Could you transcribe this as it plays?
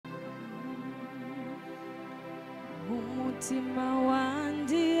umutima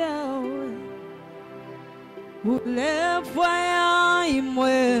wandiyawe ulefwa ya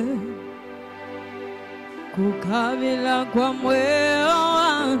imwe kukabila kwa mweo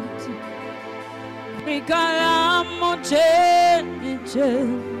wanti rikala mocheche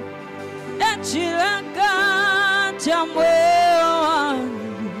echilaka cha mweo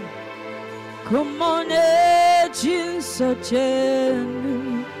wanti kumone chinso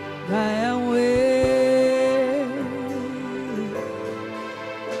chenu gayawe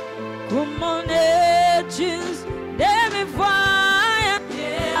kumone chinso demi fire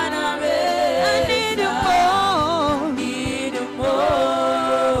and I need you more, need you more,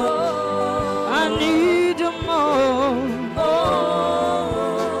 I need you more,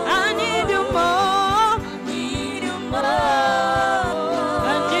 I need you more, need you more,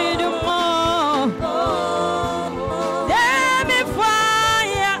 I need you more, demi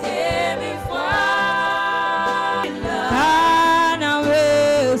fire,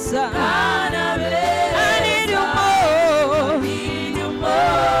 canavesa.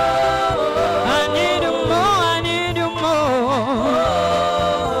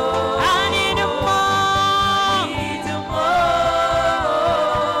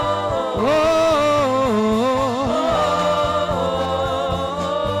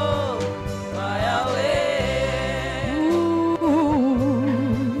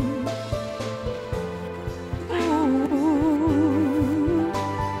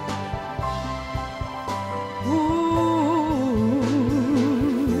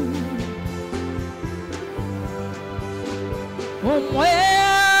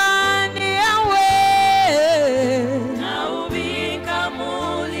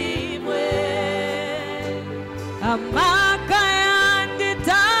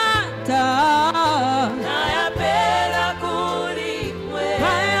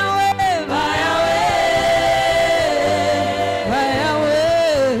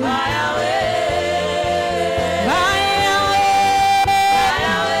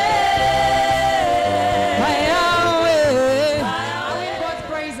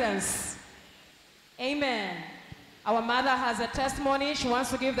 Testimony. She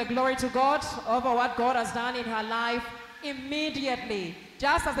wants to give the glory to God over what God has done in her life immediately,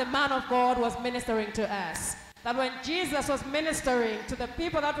 just as the man of God was ministering to us. That when Jesus was ministering to the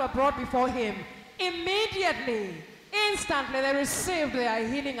people that were brought before him, immediately, instantly, they received their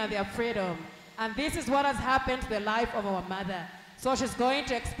healing and their freedom. And this is what has happened to the life of our mother. So she's going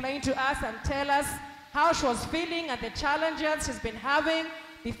to explain to us and tell us how she was feeling and the challenges she's been having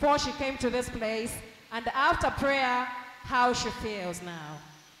before she came to this place. And after prayer, how she feels now.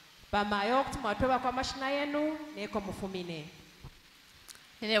 Bamayok tumatoba kwa mashina yenu neko mufumine.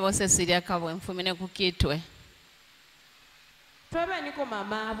 Nene CECILIA KABWE mfumine kukitwe. Twebe niko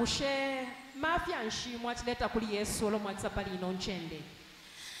mama abushe mafya nshimwa chileta kuli Yesu lo mwakisapali inonchende.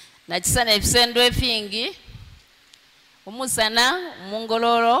 Nachisana ebisendo efingi umusana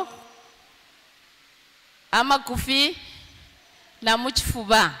mungololo amakufi na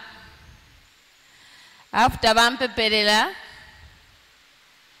muchifuba. After bampeperela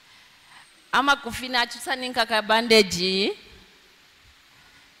amakufi nachusa ninkaka bandage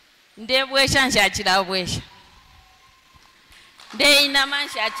ndebwesha nshachira bwesha nde inama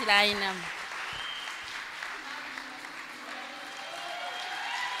nshachira inama.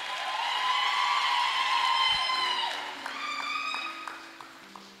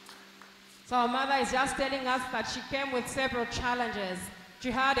 So our mother is just telling us that she came with several challenges.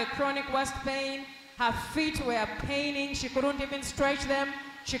 She had a chronic waist pain. Her feet were paining. She couldn't even stretch them.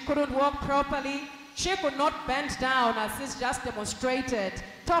 She couldn't walk properly. She could not bend down, as this just demonstrated.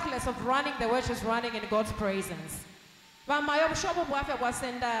 Talk less of running the way she's running in God's presence.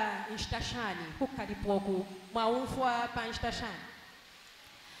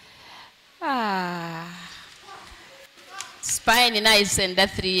 Spine na isenda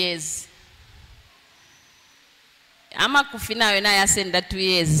 3 years. Amakufi nayo na yasenda 2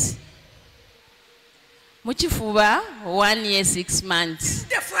 years. Muchifuba 1 year 6 months.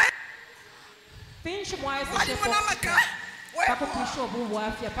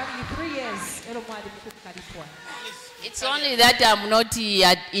 It's only that I'm not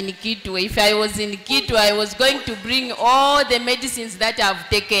in Kitwe. If I was in Kitwe, I was going to bring all the medicines that I've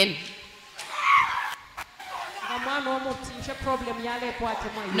taken.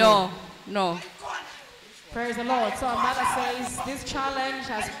 No. Praise the Lord. So our mother says this challenge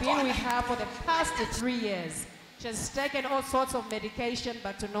has been with her for the past 3 years. She has taken all sorts of medication,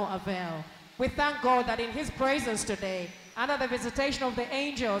 but to no avail. We thank God that in his presence today, under the visitation of the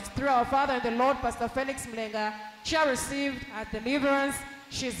angels, through our Father and the Lord, Pastor Felix Mulenga, she has received her deliverance.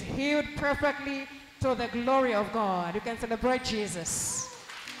 She's healed perfectly. to the glory of God. You can celebrate Jesus.